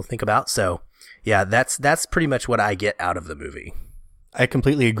important for people to think about. So yeah, that's pretty much what I get out of the movie. I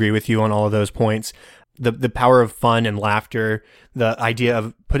completely agree with you on all of those points. The power of fun and laughter, the idea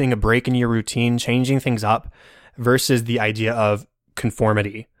of putting a break in your routine, changing things up, versus the idea of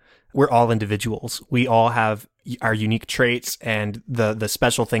conformity. We're all individuals. We all have our unique traits and the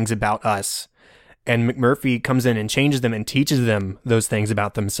special things about us. And McMurphy comes in and changes them and teaches them those things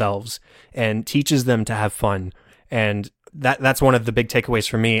about themselves and teaches them to have fun. And that's one of the big takeaways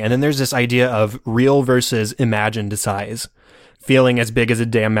for me. And then there's this idea of real versus imagined size, feeling as big as a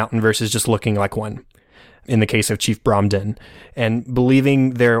damn mountain versus just looking like one, in the case of Chief Bromden, and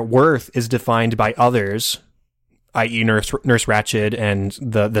believing their worth is defined by others, i.e. Nurse Ratched and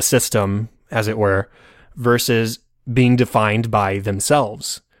the system, as it were, versus being defined by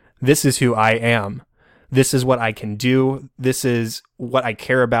themselves. This is who I am. This is what I can do. This is what I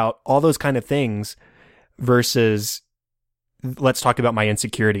care about. All those kind of things versus let's talk about my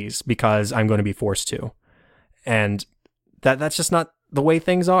insecurities because I'm going to be forced to. And that's just not the way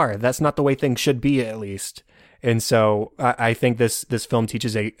things are. That's not the way things should be, at least. And so I think this film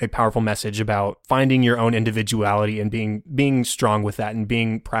teaches a powerful message about finding your own individuality and being strong with that and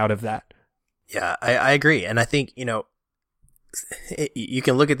being proud of that. Yeah, I agree. And I think, you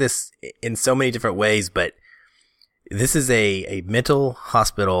can look at this in so many different ways, but this is a mental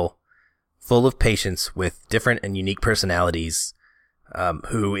hospital full of patients with different and unique personalities,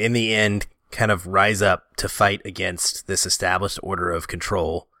 who in the end kind of rise up to fight against this established order of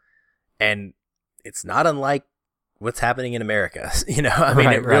control. And it's not unlike what's happening in America. I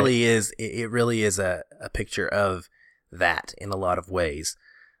mean, it really is a picture of that in a lot of ways.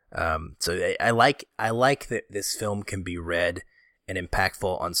 So I like that this film can be read and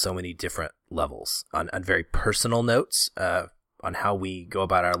impactful on so many different levels, on very personal notes, on how we go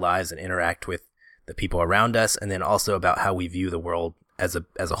about our lives and interact with the people around us, and then also about how we view the world as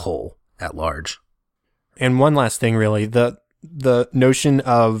a whole at large. And one last thing, really, the notion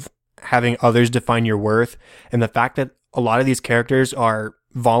of having others define your worth, and the fact that a lot of these characters are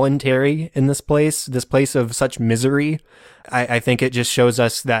voluntary in this place of such misery. I think it just shows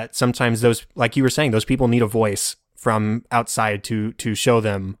us that sometimes those, like you were saying, those people need a voice from outside to show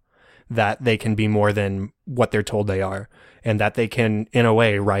them that they can be more than what they're told they are, and that they can, in a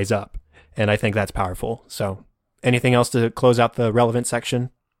way, rise up. And I think that's powerful. So anything else to close out the relevant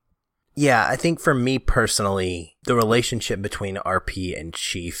section? Yeah, I think for me personally, the relationship between RP and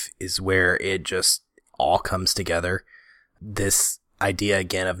Chief is where it just all comes together. This idea,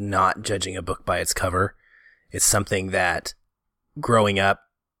 again, of not judging a book by its cover is something that, growing up,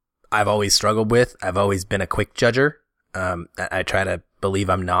 I've always struggled with. I've always been a quick judger. I try to believe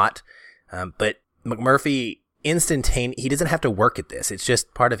I'm not. But McMurphy, he doesn't have to work at this. It's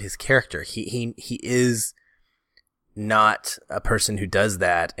just part of his character. He is not a person who does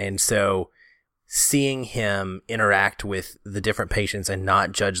that. And so seeing him interact with the different patients and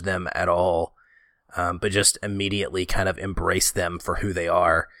not judge them at all, but just immediately kind of embrace them for who they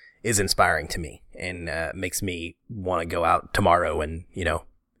are, is inspiring to me, and makes me want to go out tomorrow and,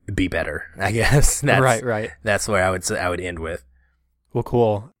 be better, I guess. That's, right. That's where I would end with. Well,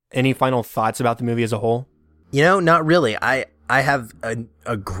 cool. Any final thoughts about the movie as a whole? Not really. I have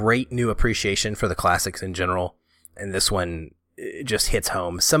a great new appreciation for the classics in general, and this one just hits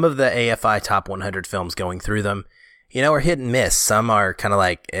home. Some of the AFI Top 100 films, going through them, are hit and miss. Some are kind of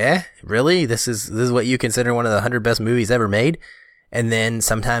like, really? This is what you consider one of the 100 best movies ever made? And then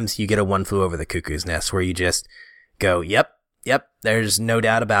sometimes you get a One Flew Over the Cuckoo's Nest where you just go, yep, there's no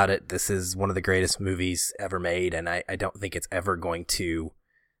doubt about it. This is one of the greatest movies ever made, and I don't think it's ever going to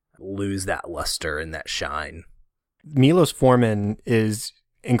lose that luster and that shine. Milos Forman is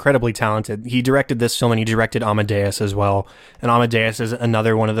incredibly talented. He directed this film, and he directed Amadeus as well. And Amadeus is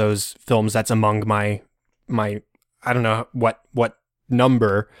another one of those films that's among my I don't know what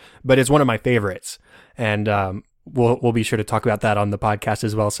number, but it's one of my favorites. And we'll be sure to talk about that on the podcast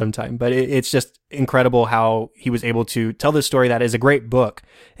as well sometime. But it's just incredible how he was able to tell this story that is a great book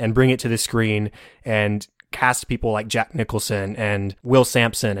and bring it to the screen and cast people like Jack Nicholson and Will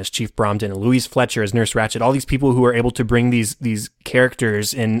Sampson as Chief Bromden and Louise Fletcher as Nurse Ratched, all these people who are able to bring these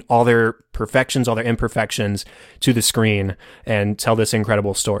characters in all their perfections, all their imperfections to the screen and tell this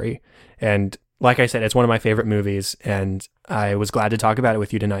incredible story. And like I said, it's one of my favorite movies, and I was glad to talk about it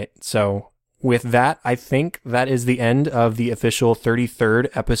with you tonight. So with that, I think that is the end of the official 33rd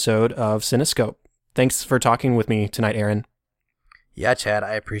episode of Cinescope. Thanks for talking with me tonight, Aaron. Yeah, Chad,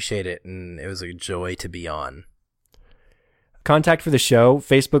 I appreciate it, and it was a joy to be on. Contact for the show,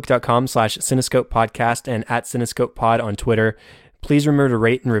 facebook.com/Cinescope Podcast and @Cinescope Pod on Twitter. Please remember to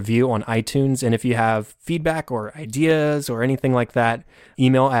rate and review on iTunes. And if you have feedback or ideas or anything like that,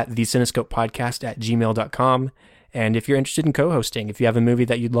 email at thecinescopepodcast@gmail.com. And if you're interested in co-hosting, if you have a movie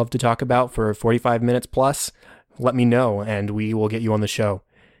that you'd love to talk about for 45 minutes plus, let me know and we will get you on the show.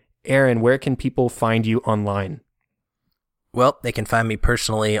 Aaron, where can people find you online? Well, they can find me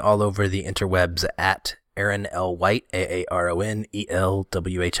personally all over the interwebs at Aaron L. White,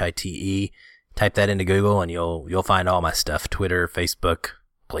 AARONELWHITE. Type that into Google and you'll find all my stuff: Twitter, Facebook,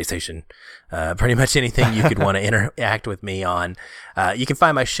 PlayStation, pretty much anything you could want to interact with me on. You can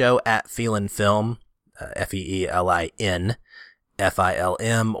find my show at Feelin' Film, FEELINFILM,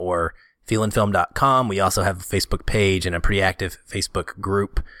 or feelinfilm.com. We also have a Facebook page and a pretty active Facebook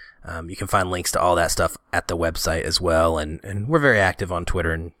group. You can find links to all that stuff at the website as well. And we're very active on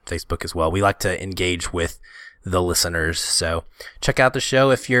Twitter and Facebook as well. We like to engage with the listeners. So check out the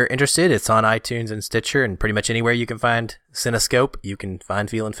show if you're interested. It's on iTunes and Stitcher, and pretty much anywhere you can find Cinescope, you can find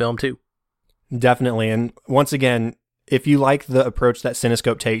Feelin' Film too. Definitely. And once again, if you like the approach that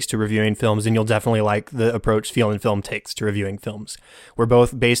Cinescope takes to reviewing films, then you'll definitely like the approach Feelin' Film takes to reviewing films. We're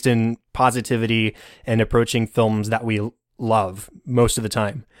both based in positivity and approaching films that we love most of the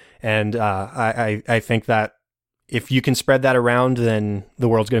time. And I think that if you can spread that around, then the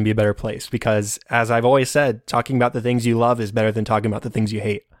world's going to be a better place. Because as I've always said, talking about the things you love is better than talking about the things you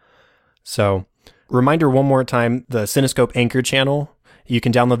hate. So reminder one more time, the Cinescope Anchor channel, you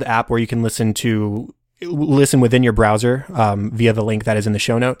can download the app where you can listen within your browser via the link that is in the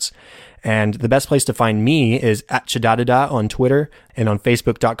show notes. And the best place to find me is at Chadadada on Twitter and on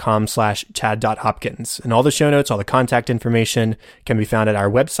Facebook.com/Chad.Hopkins. And all the show notes, all the contact information can be found at our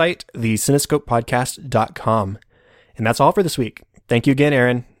website, thecinescopepodcast.com. And that's all for this week. Thank you again,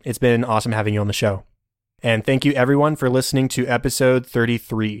 Aaron. It's been awesome having you on the show. And thank you everyone for listening to episode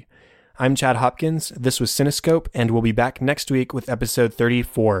 33. I'm Chad Hopkins. This was Cinescope, and we'll be back next week with episode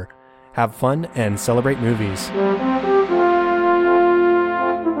 34. Have fun and celebrate movies.